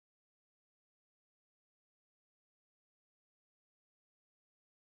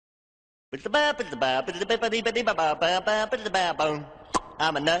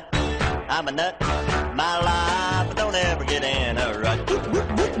I'm a nut, my life don't ever get in a rut.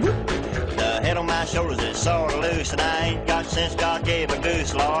 The head on my shoulders is sort of loose, and I ain't got sense God gave a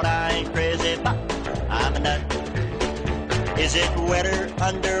goose. Lord, I ain't crazy, but I'm a nut. Is it wetter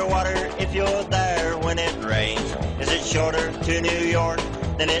underwater if you're there when it rains? Is it shorter to New York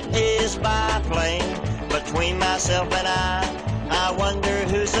than it is by plane? Between myself and I wonder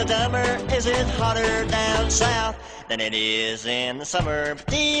who's the dumber. Is it hotter down south than it is in the summer?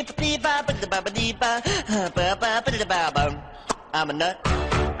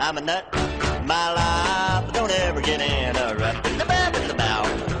 I'm a nut, my life don't ever get in a rut.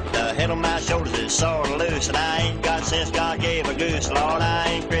 The head on my shoulders is sort of loose, and I ain't got sense God gave a goose. Lord, I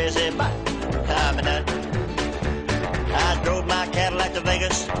ain't crazy, but I'm a nut. I drove my Cadillac to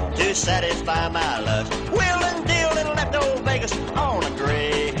Vegas to satisfy my lust. Wheel and deal and left old Vegas on a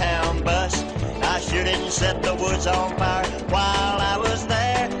Greyhound bus. I sure didn't set the woods on fire while I was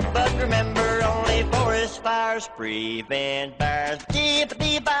there, but remember only forest fires prevent fires.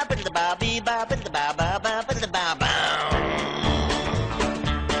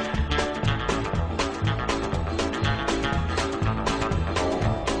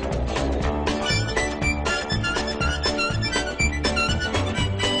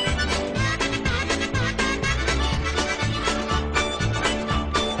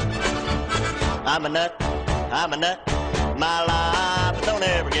 I'm a nut, my life don't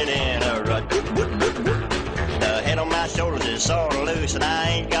ever get in a rut. The head on my shoulders is sort of loose, and I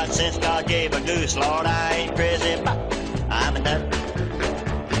ain't got sense God gave a goose. Lord, I ain't crazy, but I'm a nut.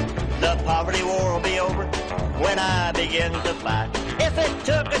 The poverty war will be over when I begin to fight. If it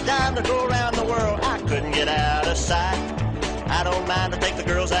took a dime to go around the world, I couldn't get out of sight. I don't mind to take the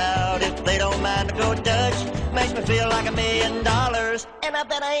girls out if they don't mind to go Dutch. Makes me feel like $1 million, and I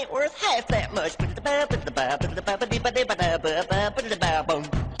bet I ain't worth half that much.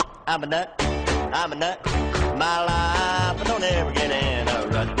 I'm a nut, my life don't ever get in a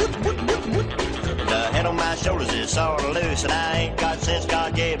rut. The head on my shoulders is sort of loose, and I ain't got sense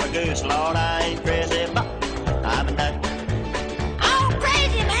God gave a goose. Lord, I ain't crazy, but I'm a nut.